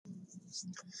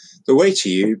The Way to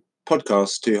You,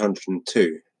 podcast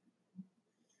 202.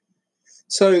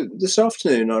 So this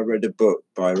afternoon I read a book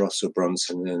by Russell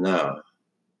Brunson in an hour.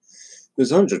 It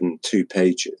was 102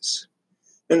 pages,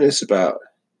 and it's about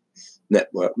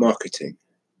network marketing,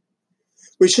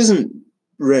 which isn't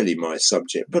really my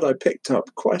subject, but I picked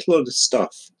up quite a lot of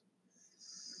stuff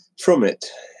from it,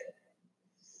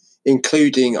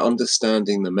 including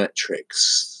understanding the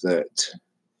metrics that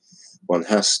one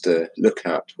has to look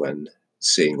at when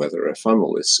seeing whether a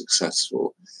funnel is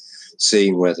successful,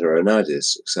 seeing whether an ad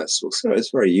is successful. So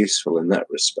it's very useful in that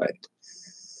respect.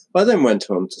 I then went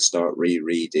on to start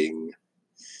rereading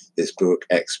his book,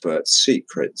 Expert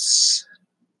Secrets,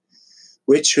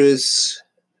 which was,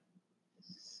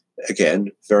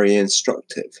 again, very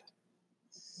instructive.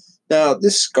 Now,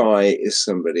 this guy is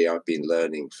somebody I've been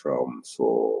learning from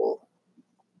for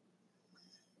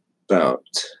about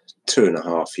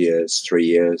 2.5 years, 3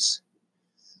 years.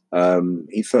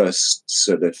 He first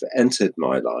sort of entered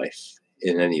my life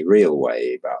in any real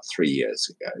way about 3 years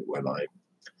ago when I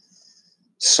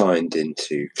signed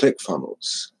into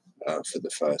ClickFunnels for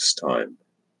the first time,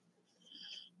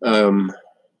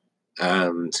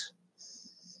 and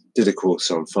did a course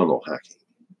on funnel hacking,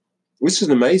 which is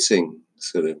an amazing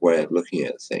sort of way of looking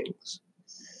at things.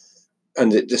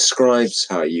 And it describes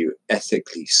how you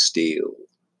ethically steal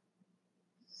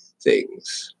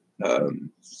things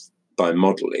by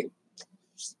modeling.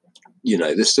 You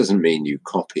know, this doesn't mean you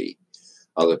copy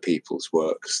other people's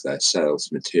works, their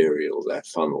sales material, their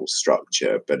funnel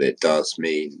structure, but it does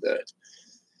mean that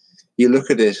you look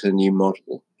at it and you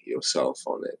model yourself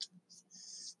on it.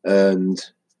 And,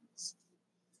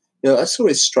 you know, that's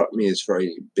always struck me as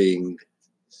being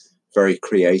very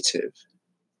creative,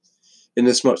 in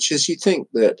as much as you think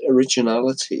that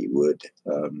originality would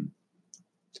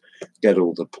get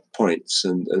all the points,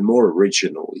 and the more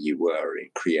original you were in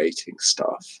creating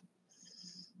stuff,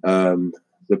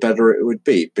 the better it would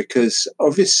be. Because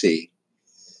obviously,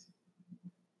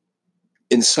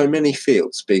 in so many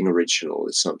fields, being original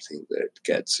is something that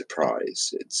gets a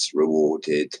prize. It's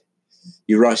rewarded.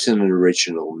 You write an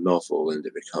original novel and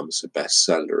it becomes a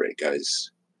bestseller. It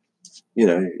goes, you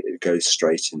know, it goes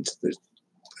straight into the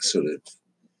sort of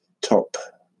top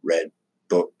read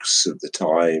books of the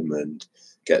time and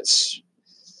gets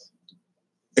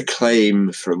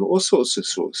acclaim from all sorts of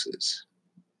sources.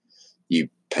 You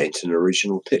paint an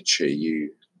original picture,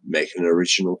 you make an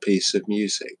original piece of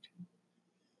music,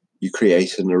 you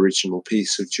create an original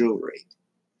piece of jewelry.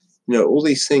 You know, all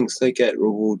these things, they get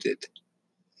rewarded.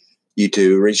 You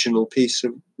do original piece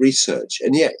of research.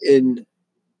 And yet in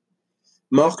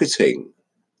marketing,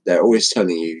 they're always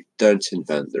telling you, don't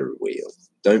invent the wheel,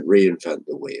 don't reinvent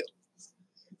the wheel.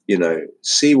 You know,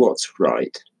 see what's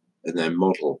right and then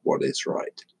model what is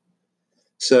right.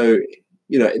 So,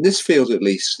 you know, in this field, at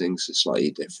least, things are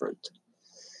slightly different.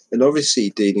 And obviously,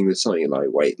 dealing with something like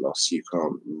weight loss, you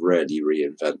can't really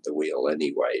reinvent the wheel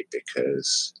anyway,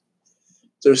 because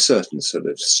there are certain sort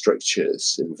of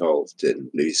strictures involved in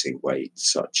losing weight,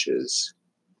 such as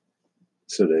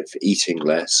sort of eating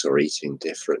less or eating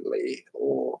differently,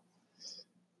 or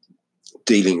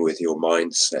dealing with your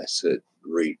mindset at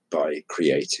root by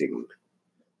creating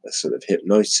a sort of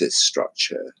hypnosis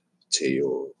structure to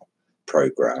your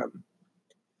program.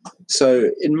 So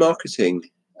in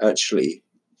marketing, actually,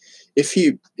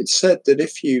 it's said that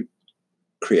if you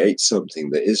create something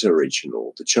that is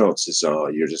original, the chances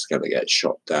are you're just going to get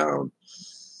shot down,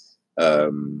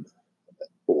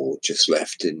 or just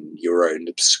left in your own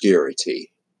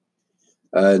obscurity.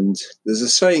 And there's a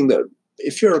saying that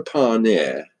if you're a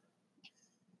pioneer,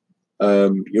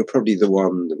 you're probably the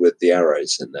one with the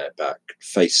arrows in their back,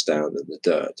 face down in the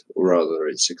dirt, or rather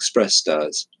it's expressed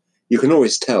as, you can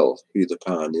always tell who the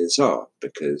pioneers are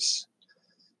because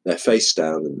they're face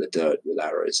down in the dirt with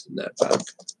arrows in their back.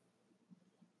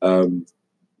 And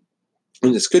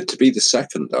it's good to be the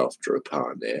second after a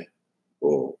pioneer,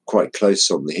 or quite close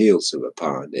on the heels of a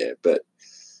pioneer, but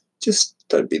just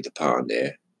don't be the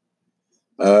pioneer.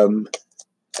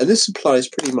 And this applies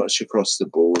pretty much across the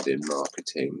board in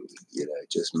marketing. You know,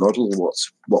 just model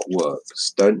what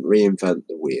works. Don't reinvent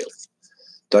the wheel.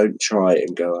 Don't try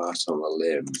and go out on a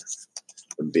limb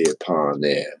and be a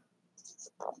pioneer.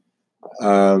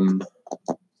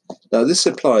 Now, this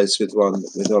applies with one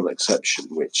exception,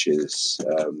 which is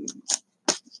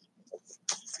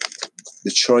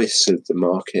the choice of the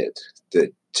market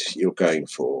that you're going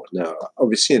for. Now,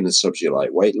 obviously, in a subject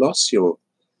like weight loss, you're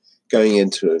going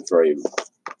into a very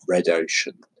red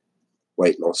ocean,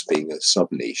 weight loss being a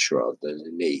sub-niche rather than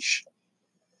a niche.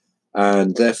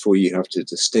 And therefore, you have to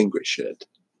distinguish it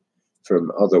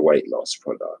from other weight loss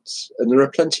products. And there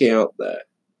are plenty out there.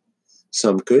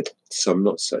 Some good, some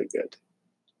not so good.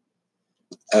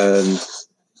 And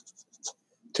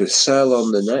to sell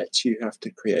on the net, you have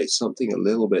to create something a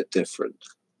little bit different.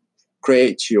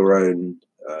 Create your own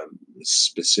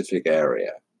specific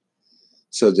area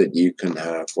so that you can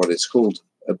have what is called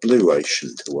a blue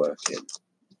ocean to work in.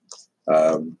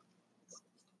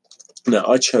 Now,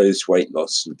 I chose weight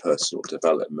loss and personal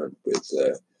development with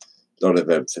a lot of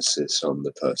emphasis on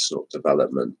the personal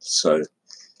development. So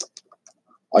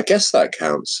I guess that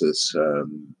counts as a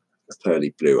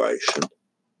fairly blue ocean.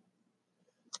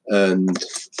 And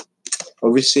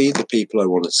obviously, the people I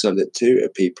want to sell it to are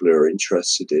people who are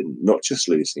interested in not just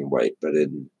losing weight, but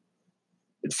in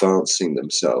advancing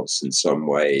themselves in some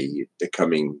way,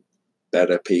 becoming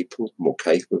better people, more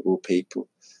capable people,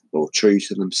 more true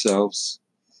to themselves,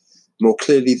 more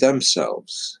clearly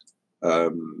themselves.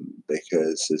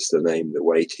 Because as the name The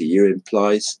Way to You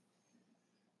implies,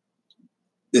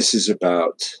 this is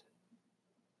about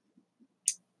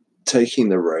taking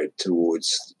the road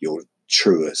towards your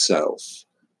truer self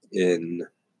in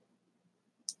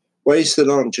ways that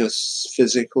aren't just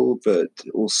physical, but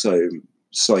also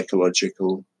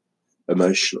psychological,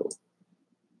 emotional.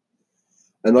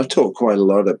 And I talk quite a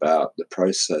lot about the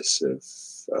process of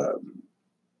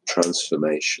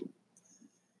transformation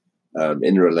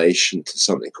in relation to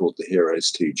something called the Hero's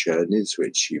Two Journeys,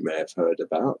 which you may have heard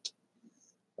about.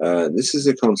 This is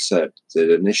a concept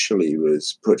that initially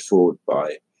was put forward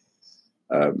by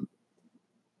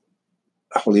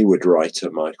Hollywood writer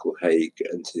Michael Haig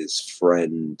and his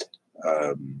friend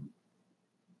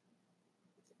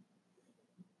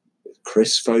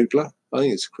Chris Vogler. I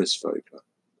think it's Chris Vogler.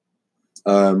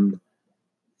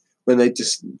 When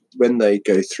they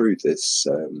go through this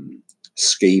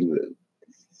scheme that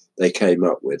they came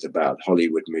up with about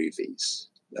Hollywood movies,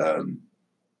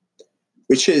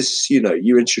 which is,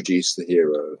 you introduce the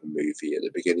hero of a movie at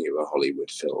the beginning of a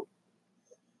Hollywood film,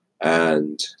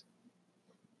 and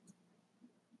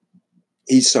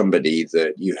he's somebody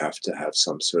that you have to have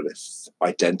some sort of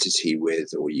identity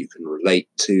with, or you can relate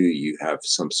to, you have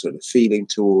some sort of feeling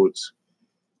towards.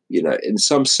 In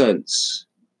some sense,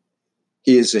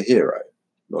 he is a hero,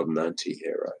 not an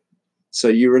anti-hero. So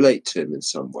you relate to him in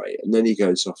some way. And then he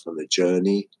goes off on a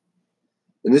journey.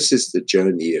 And this is the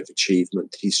journey of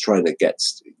achievement. He's trying to get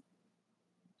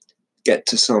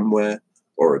to somewhere,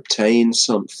 or obtain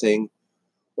something,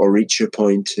 or reach a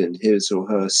point in his or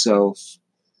herself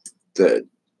that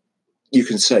you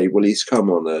can say, well, he's come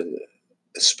on a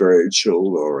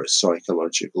spiritual or a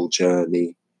psychological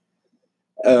journey.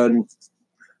 And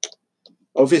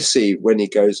obviously, when he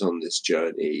goes on this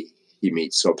journey, he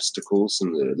meets obstacles.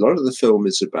 And a lot of the film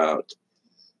is about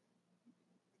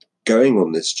going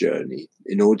on this journey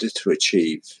in order to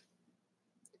achieve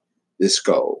this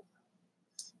goal,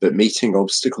 but meeting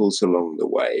obstacles along the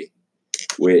way,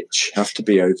 which have to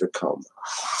be overcome.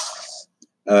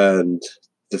 And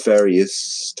the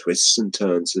various twists and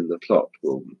turns in the plot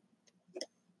will,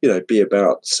 be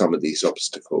about some of these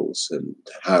obstacles and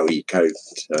how he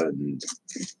coped and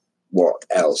what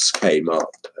else came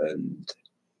up and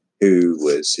who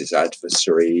was his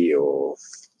adversary or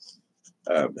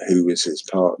who was his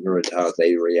partner and how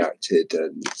they reacted.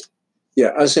 And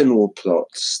as in all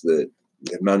plots, the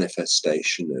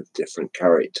manifestation of different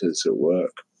characters at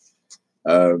work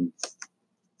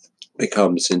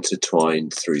becomes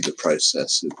intertwined through the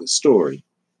process of the story.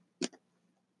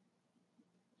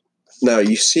 Now,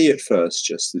 you see at first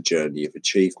just the journey of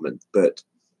achievement, but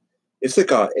if the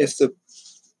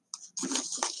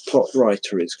plot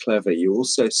writer is clever, you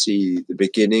also see the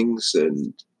beginnings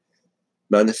and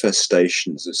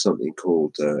manifestations of something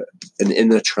called an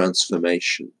inner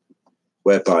transformation,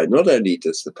 whereby not only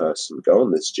does the person go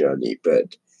on this journey,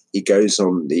 but he goes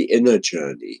on the inner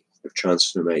journey of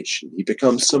transformation. He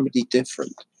becomes somebody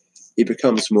different. He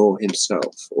becomes more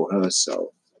himself or herself,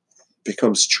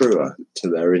 becomes truer to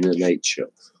their inner nature,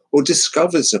 or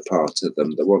discovers a part of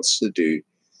them that wants to do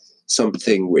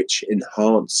something which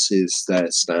enhances their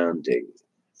standing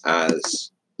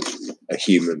as a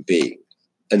human being,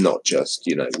 and not just,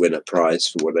 win a prize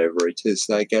for whatever it is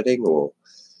they're getting, or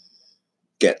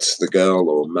gets the girl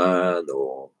or man,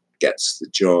 or gets the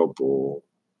job, or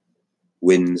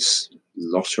wins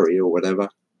lottery or whatever,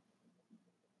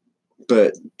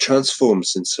 but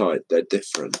transforms inside. They're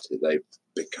different. They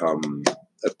become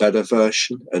a better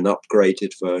version, an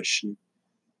upgraded version,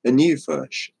 a new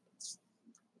version.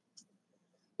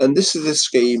 And this is a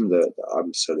scheme that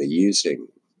I'm sort of using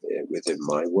within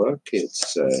my work.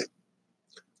 It's,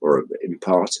 or in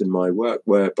part in my work,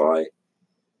 whereby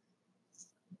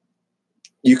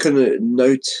you can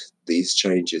note these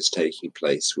changes taking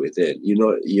place within. You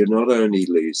not only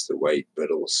lose the weight,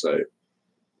 but also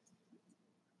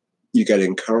you get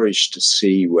encouraged to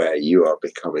see where you are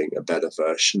becoming a better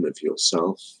version of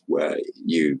yourself, where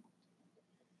you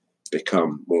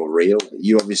become more real.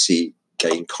 You obviously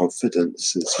gain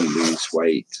confidence as you lose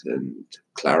weight and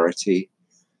clarity.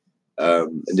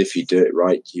 And if you do it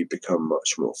right, you become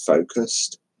much more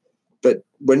focused. But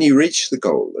when you reach the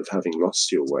goal of having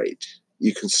lost your weight,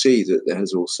 you can see that there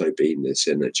has also been this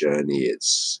inner journey.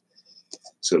 It's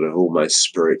sort of almost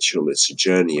spiritual. It's a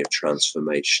journey of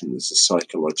transformation. There's a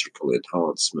psychological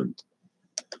enhancement.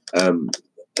 And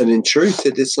in truth,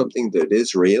 it is something that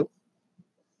is real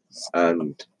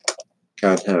and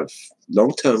can have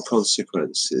long-term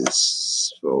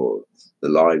consequences for the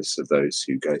lives of those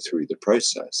who go through the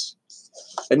process.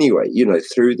 Anyway,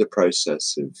 through the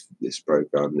process of this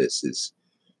program, this is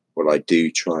what I do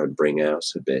try and bring out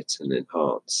a bit and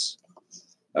enhance.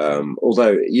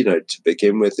 Although, to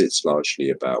begin with, it's largely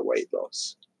about weight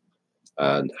loss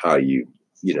and how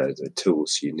the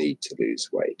tools you need to lose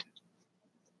weight.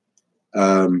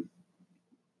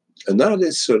 And that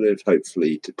is sort of,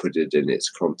 hopefully, to put it in its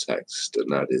context,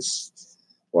 and that is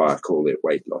why I call it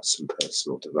weight loss and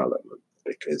personal development,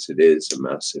 because it is a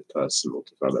massive personal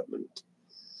development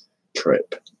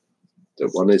trip that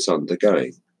one is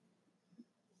undergoing.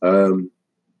 And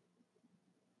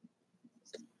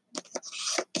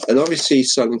obviously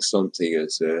selling something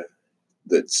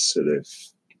that's sort of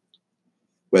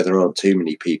where there aren't too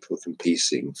many people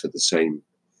competing for the same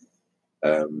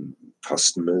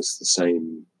customers, the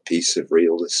same piece of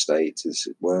real estate, as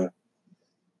it were,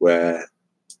 where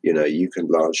you can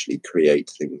largely create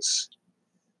things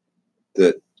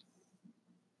that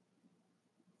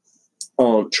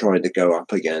aren't trying to go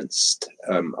up against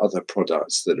other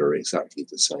products that are exactly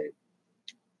the same,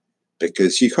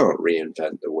 because you can't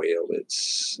reinvent the wheel.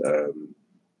 It's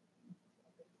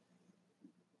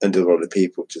and a lot of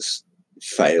people just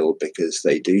fail because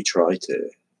they do try to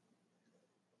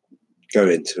go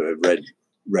into a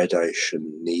red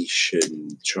ocean niche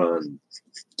and try and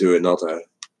do another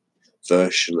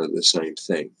version of the same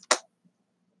thing.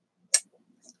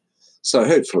 So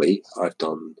hopefully I've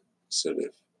done sort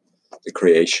of the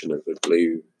creation of a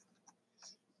blue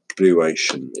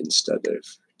ocean instead of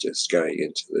just going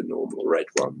into the normal red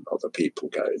one other people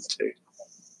go into.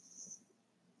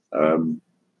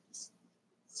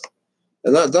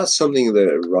 And that's something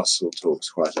that Russell talks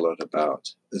quite a lot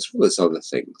about, as well as other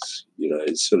things.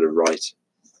 It's sort of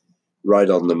right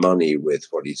on the money with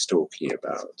what he's talking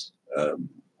about.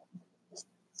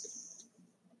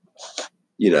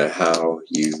 How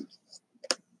you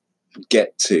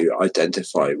get to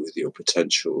identify with your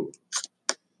potential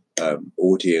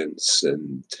audience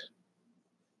and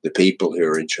the people who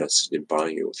are interested in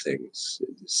buying your things.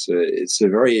 It's a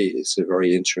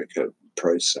very intricate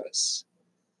process,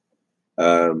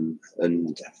 and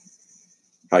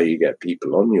how you get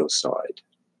people on your side.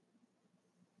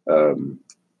 And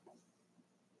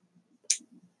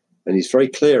he's very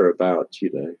clear about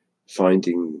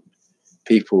finding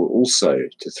people also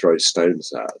to throw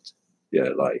stones at,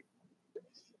 like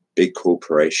big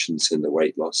corporations in the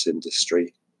weight loss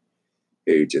industry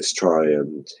who just try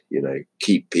and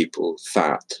keep people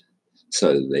fat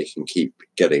so that they can keep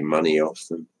getting money off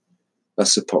them.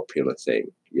 That's a popular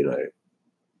thing.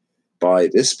 Buy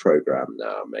this program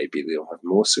now, maybe they'll have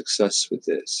more success with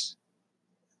this,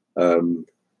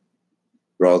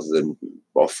 rather than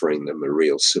offering them a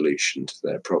real solution to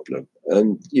their problem.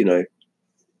 And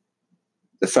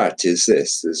the fact is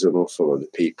this: there's an awful lot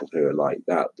of people who are like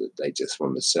that they just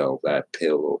want to sell their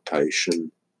pill or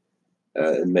potion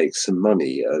and make some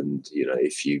money. And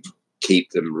if you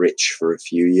keep them rich for a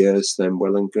few years, then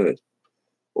well and good.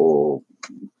 Or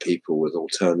people with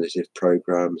alternative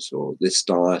programs, or this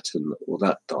diet or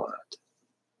that diet.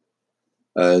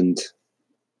 And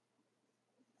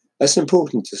it's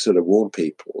important to sort of warn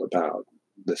people about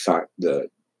the fact that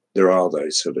there are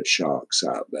those sort of sharks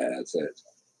out there that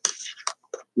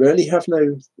really have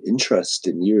no interest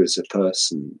in you as a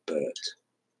person, but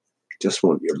just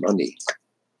want your money,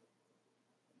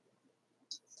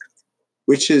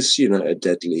 which is, a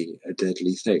deadly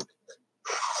thing.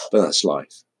 But that's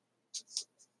life.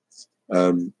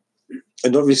 And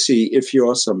obviously, if you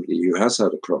are somebody who has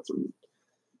had a problem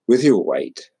with your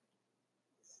weight,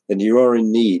 and you are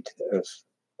in need of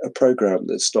a program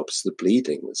that stops the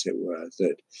bleeding, as it were,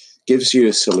 that gives you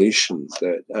a solution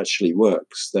that actually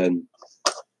works, then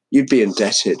you'd be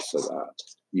indebted for that.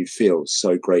 You'd feel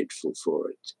so grateful for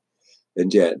it.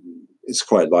 And yet, it's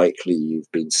quite likely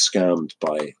you've been scammed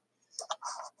by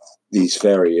these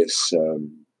various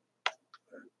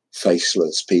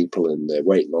faceless people in the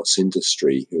weight loss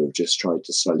industry who have just tried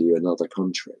to sell you another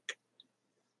contract.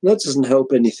 That doesn't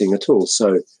help anything at all.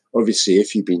 So Obviously,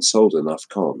 if you've been sold enough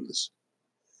cons,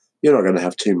 you're not going to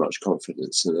have too much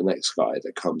confidence in the next guy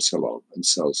that comes along and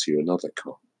sells you another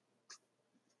con.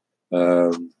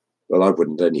 Well, I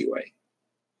wouldn't anyway.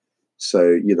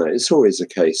 So, it's always a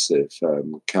case of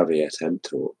caveat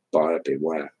emptor, buyer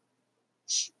beware.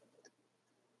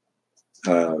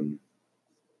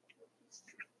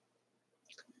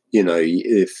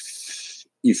 If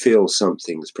you feel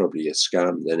something's probably a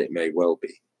scam, then it may well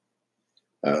be.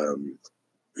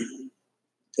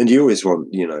 And you always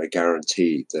want, a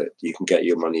guarantee that you can get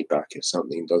your money back if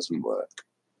something doesn't work.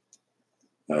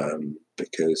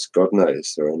 Because God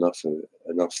knows there are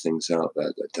enough things out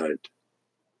there that don't,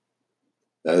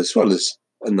 as well as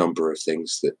a number of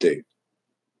things that do.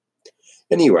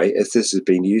 Anyway, if this has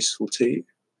been useful to you,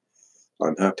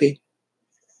 I'm happy.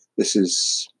 This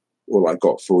is all I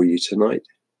got for you tonight,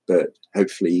 but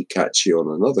hopefully catch you on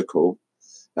another call.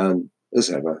 And as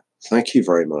ever, thank you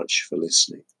very much for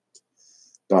listening.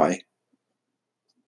 Bye.